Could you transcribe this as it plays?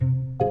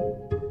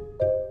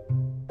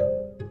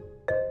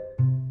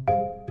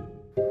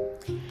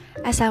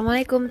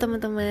Assalamualaikum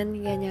teman-teman.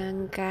 Gak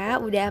nyangka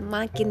udah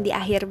makin di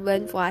akhir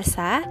bulan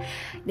puasa.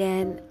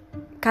 Dan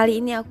kali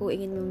ini aku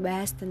ingin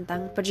membahas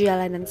tentang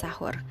perjalanan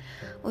sahur.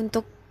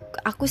 Untuk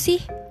aku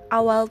sih,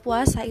 awal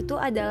puasa itu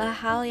adalah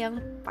hal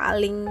yang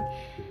paling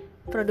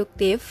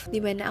produktif,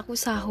 dimana aku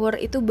sahur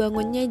itu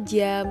bangunnya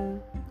jam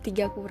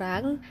 3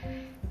 kurang.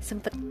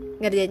 Sempet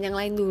ngerjain yang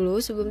lain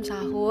dulu sebelum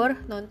sahur,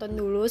 nonton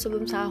dulu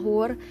sebelum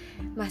sahur,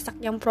 masak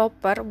yang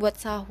proper buat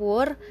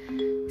sahur,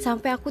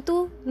 sampai aku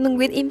tuh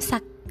nungguin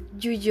imsak,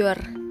 jujur.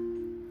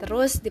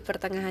 Terus di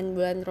pertengahan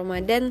bulan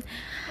Ramadan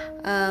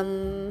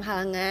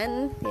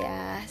halangan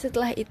ya,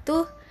 setelah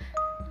itu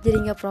jadi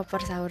nggak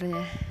proper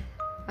sahurnya.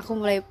 Aku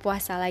mulai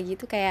puasa lagi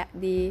tuh kayak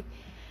di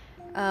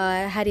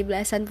hari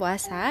belasan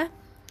puasa,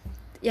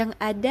 yang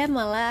ada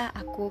malah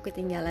aku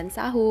ketinggalan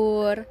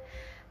sahur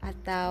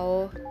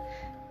atau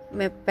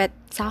mepet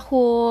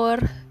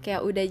sahur, kayak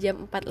udah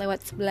jam 4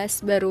 lewat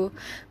 11 baru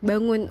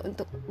bangun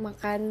untuk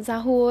makan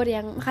sahur.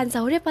 Yang makan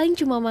sahurnya paling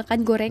cuma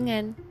makan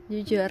gorengan,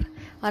 jujur.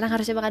 Orang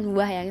harusnya makan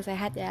buah yang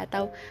sehat ya,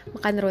 atau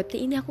makan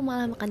roti. Ini aku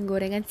malah makan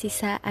gorengan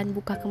sisaan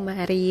buka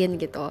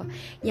kemarin gitu.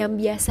 Yang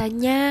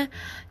biasanya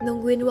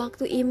nungguin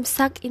waktu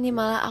imsak, ini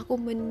malah aku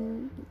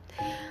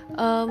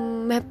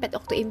mepet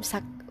waktu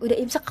imsak. Udah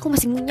imsak aku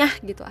masih ngunyah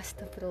gitu,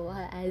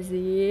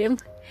 astagfirullahalazim.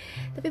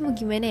 Tapi mau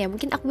gimana ya,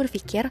 mungkin aku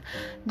berpikir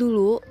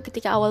dulu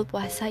ketika awal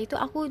puasa itu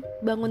aku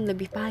bangun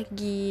lebih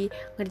pagi,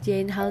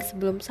 ngerjain hal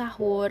sebelum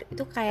sahur.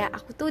 Itu kayak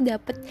aku tuh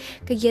dapet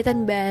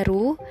kegiatan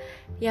baru,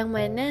 yang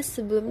mana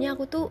sebelumnya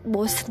aku tuh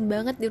bosen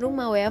banget di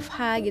rumah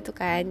WFH gitu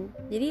kan.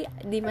 Jadi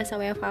di masa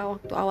WFH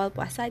waktu awal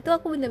puasa itu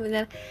aku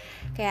bener-bener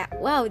kayak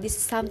wow, this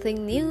is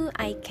something new.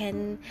 I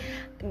can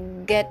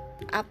get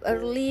up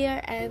earlier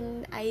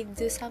and I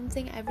do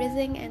something,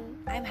 everything, and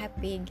I'm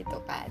happy gitu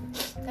kan.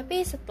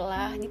 Tapi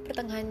setelah di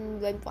pertengahan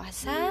bulan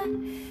puasa,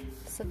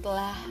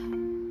 setelah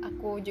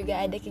aku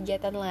juga ada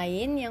kegiatan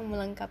lain yang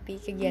melengkapi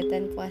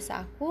kegiatan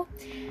puasa aku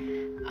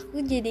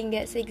jadi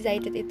nggak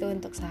se-excited itu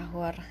untuk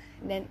sahur.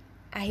 Dan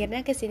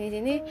akhirnya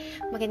kesini-sini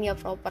makin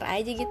nggak proper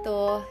aja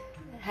gitu.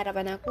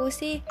 Harapan aku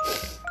sih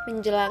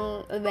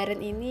menjelang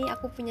lebaran ini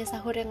aku punya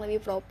sahur yang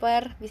lebih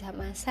proper, bisa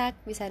masak,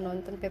 bisa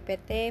nonton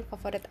PPT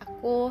favorit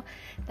aku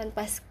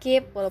tanpa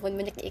skip, walaupun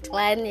banyak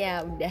iklan.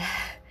 Ya udah,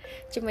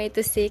 cuma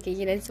itu sih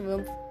keinginan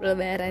sebelum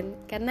lebaran,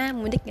 karena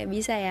mudik gak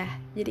bisa ya.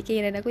 Jadi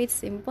keinginan aku itu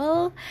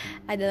simple,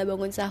 adalah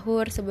bangun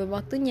sahur sebelum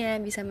waktunya,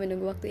 bisa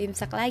menunggu waktu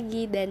imsak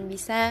lagi, dan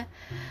bisa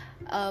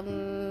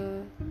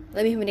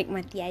lebih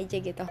menikmati aja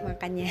gitu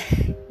makannya.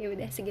 Ya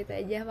udah segitu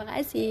aja,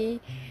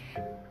 makasih.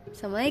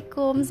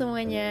 Assalamualaikum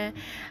semuanya.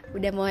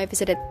 Udah mau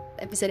episode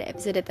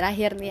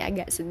terakhir nih,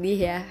 agak sedih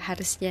ya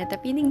harusnya,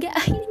 tapi ini enggak,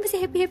 ini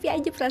masih happy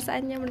aja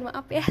perasaannya. Mohon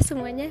maaf ya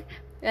semuanya.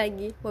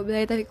 Lagi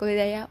wabillahi taufiq wal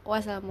hidayah.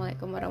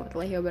 Wassalamualaikum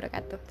warahmatullahi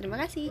wabarakatuh.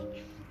 Terima kasih.